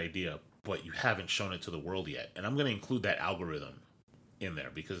be a good idea, but you haven't shown it to the world yet, and I'm gonna include that algorithm in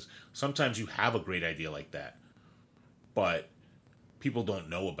there because sometimes you have a great idea like that, but people don't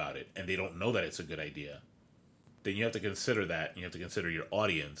know about it and they don't know that it's a good idea, then you have to consider that. And you have to consider your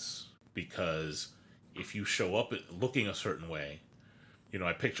audience because if you show up looking a certain way,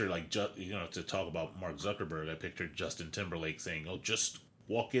 I picture like, to talk about Mark Zuckerberg, I pictured Justin Timberlake saying, "Oh, just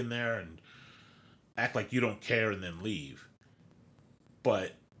walk in there and act like you don't care and then leave."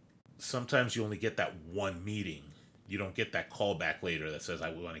 But sometimes you only get that one meeting. You don't get that call back later that says, "I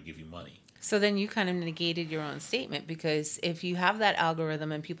want to give you money." So then you kind of negated your own statement because if you have that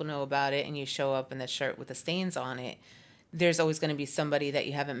algorithm and people know about it and you show up in the shirt with the stains on it, there's always going to be somebody that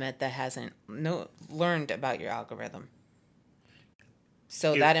you haven't met that hasn't learned about your algorithm.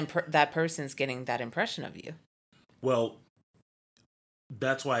 So that person's getting that impression of you. Well,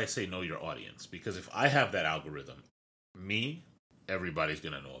 that's why I say know your audience, because if I have that algorithm, everybody's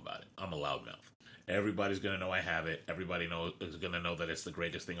going to know about it. I'm a loudmouth. Everybody's going to know I have it. Everybody is going to know that it's the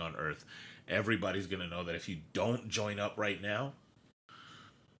greatest thing on earth. Everybody's going to know that if you don't join up right now,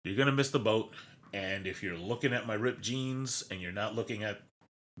 you're going to miss the boat. And if you're looking at my ripped jeans and you're not looking at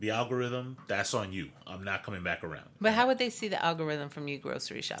the algorithm, that's on you. I'm not coming back around. But how would they see the algorithm from you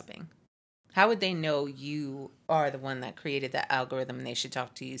grocery shopping? How would they know you are the one that created that algorithm and they should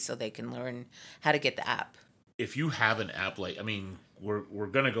talk to you so they can learn how to get the app? If you have an app, we're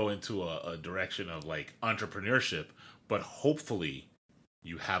going to go into a direction of like entrepreneurship, but hopefully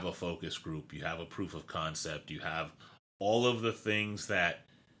you have a focus group, you have a proof of concept, you have all of the things that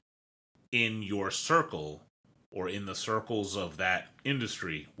in your circle or in the circles of that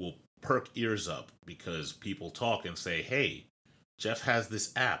industry will perk ears up because people talk and say, "Hey, Jeff has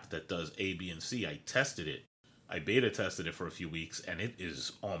this app that does A, B, and C. I tested it. I beta tested it for a few weeks and it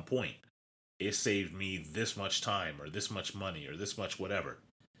is on point. It saved me this much time or this much money or this much whatever."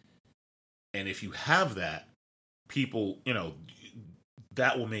 And if you have that, people,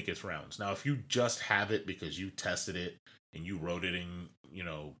 that will make its rounds. Now, if you just have it because you tested it and you wrote it in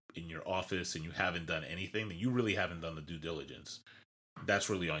your office and you haven't done anything, then you really haven't done the due diligence. That's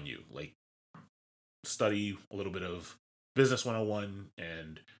really on you. Like, study a little bit of Business 101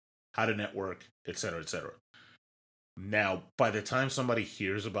 and how to network, etc., etc. Now, by the time somebody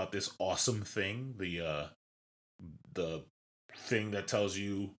hears about this awesome thing, the thing that tells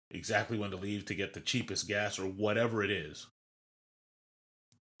you exactly when to leave to get the cheapest gas or whatever it is,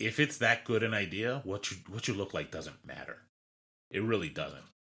 if it's that good an idea, what you look like doesn't matter. It really doesn't.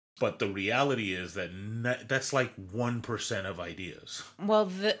 But the reality is that that's like 1% of ideas. Well,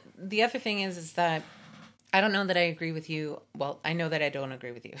 the other thing is that I don't know that I agree with you. Well, I know that I don't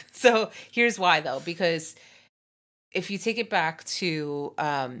agree with you. So here's why, though, because if you take it back to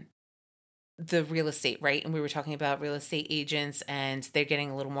the real estate, right? And we were talking about real estate agents and they're getting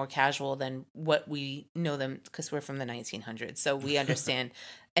a little more casual than what we know them because we're from the 1900s. So we understand.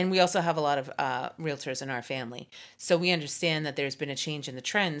 And we also have a lot of realtors in our family. So we understand that there's been a change in the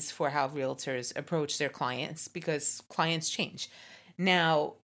trends for how realtors approach their clients because clients change.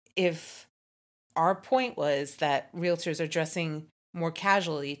 Now, if our point was that realtors are dressing more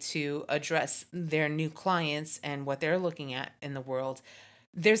casually to address their new clients and what they're looking at in the world,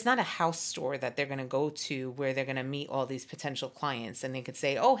 there's not a house store that they're going to go to where they're going to meet all these potential clients and they could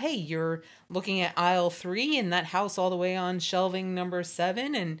say, "Oh, hey, you're looking at aisle 3 and that house all the way on shelving number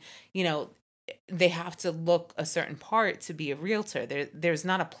 7." And, they have to look a certain part to be a realtor. There's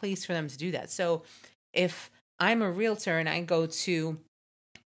not a place for them to do that. So if I'm a realtor and I go to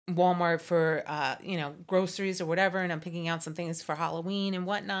Walmart for, groceries or whatever, and I'm picking out some things for Halloween and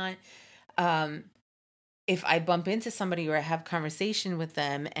whatnot, if I bump into somebody or I have conversation with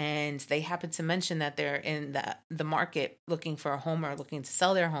them and they happen to mention that they're in the market looking for a home or looking to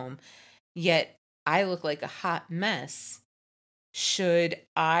sell their home, yet I look like a hot mess, should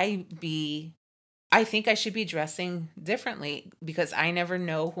I be I think I should be dressing differently because I never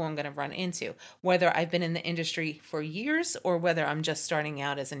know who I'm going to run into, whether I've been in the industry for years or whether I'm just starting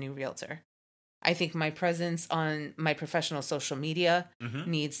out as a new realtor. I think my presence on my professional social media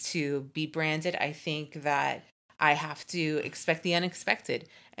Mm-hmm. needs to be branded. I think that I have to expect the unexpected.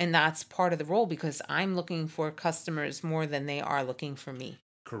 And that's part of the role because I'm looking for customers more than they are looking for me.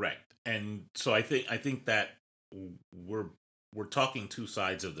 Correct. And so I think that we're we're talking two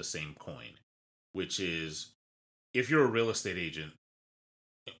sides of the same coin, which is if you're a real estate agent,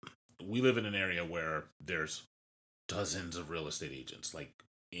 we live in an area where there's dozens of real estate agents. Like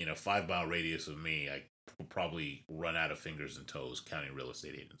in a 5 mile radius of me, I could probably run out of fingers and toes counting real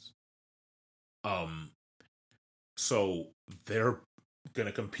estate agents. Um, so they're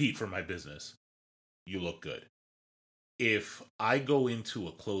gonna compete for my business. You look good. If I go into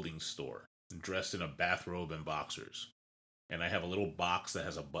a clothing store dressed in a bathrobe and boxers, and I have a little box that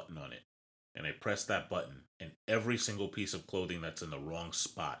has a button on it, and I press that button, and every single piece of clothing that's in the wrong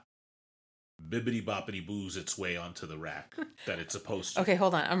spot bibbity boppity boos its way onto the rack that it's supposed to. Okay,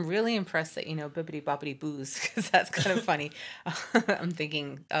 hold on. I'm really impressed that you know bibbity boppity boos because that's kind of funny. I'm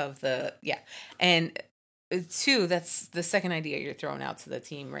thinking of yeah. And two, that's the second idea you're throwing out to the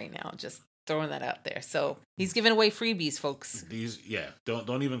team right now. Just throwing that out there. So he's giving away freebies, folks.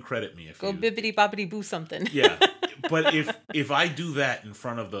 Don't even credit me if Go you bibbity boppity boo something. yeah. But if I do that in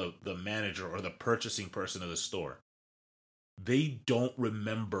front of the manager or the purchasing person of the store, they don't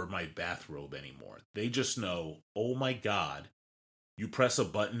remember my bathrobe anymore. They just know, oh my God, you press a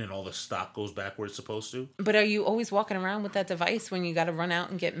button and all the stock goes back where it's supposed to. But are you always walking around with that device when you got to run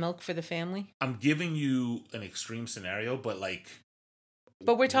out and get milk for the family? I'm giving you an extreme scenario, but like.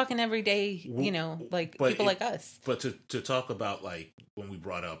 But we're talking every day, you know, like people like us. But to talk about like when we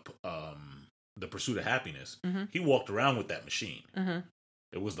brought up the Pursuit of Happiness, Mm-hmm. he walked around with that machine. Mm-hmm.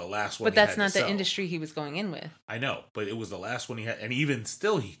 It was the last one. But that's he had not to the sell. industry he was going in with. I know, but it was the last one he had, and even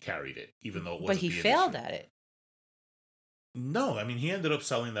still, he carried it, even though it wasn't. But he the failed industry. at it. No, I mean he ended up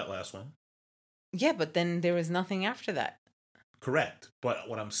selling that last one. Yeah, but then there was nothing after that. Correct, but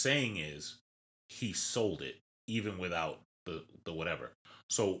what I'm saying is he sold it even without the whatever.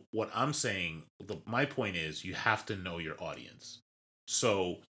 So what I'm saying, my point is, you have to know your audience.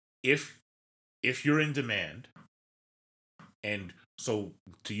 So if you're in demand, and so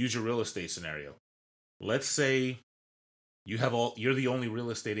to use your real estate scenario, let's say you're the only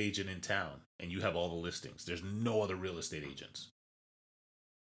real estate agent in town and you have all the listings. There's no other real estate agents.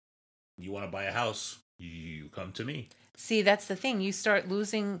 You want to buy a house, you come to me. See, that's the thing. You start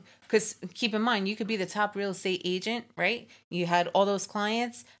losing, because keep in mind, you could be the top real estate agent, right? You had all those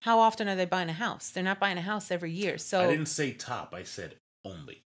clients. How often are they buying a house? They're not buying a house every year. So I didn't say top, I said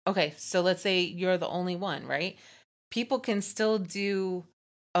only. Okay, so let's say you're the only one, right? People can still do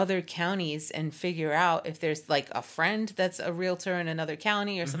other counties and figure out if there's like a friend that's a realtor in another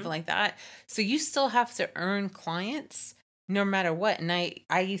county or something like that. So you still have to earn clients no matter what. And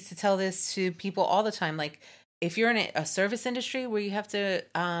I used to tell this to people all the time, like if you're in a service industry where you have to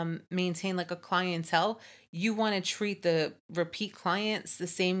maintain like a clientele, you want to treat the repeat clients the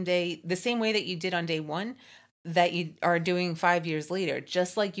same way that you did on day one, that you are doing 5 years later,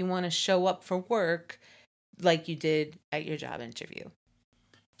 just like you want to show up for work like you did at your job interview.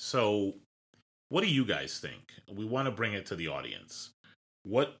 So what do you guys think? We want to bring it to the audience.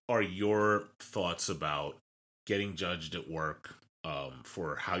 What are your thoughts about getting judged at work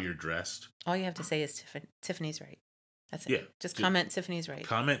for how you're dressed? All you have to say is Tiffany's right. That's it. Yeah. Just comment Tiffany's right.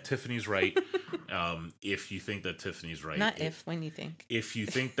 Comment Tiffany's right. If you think that Tiffany's right. Not when you think. If you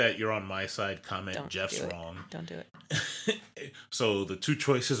think that you're on my side, comment Jeff's wrong. Don't do it. So the two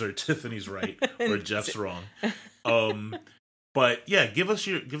choices are Tiffany's right or Jeff's wrong. But yeah, give us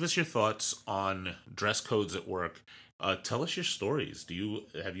your thoughts on dress codes at work. Tell us your stories.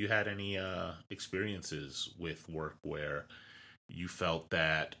 Have you had any experiences with work where you felt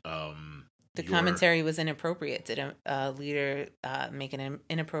that the commentary was inappropriate? Did a leader make an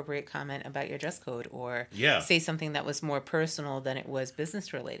inappropriate comment about your dress code, or say something that was more personal than it was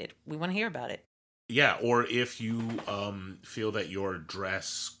business related? We want to hear about it. Yeah, or if you feel that your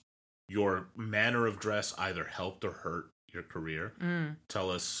manner of dress either helped or hurt your career,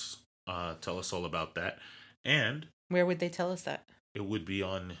 tell us all about that. And where would they tell us that? It would be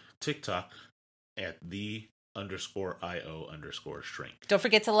on TikTok at _IO_shrink. Don't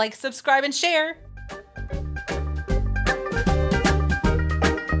forget to like, subscribe, and share.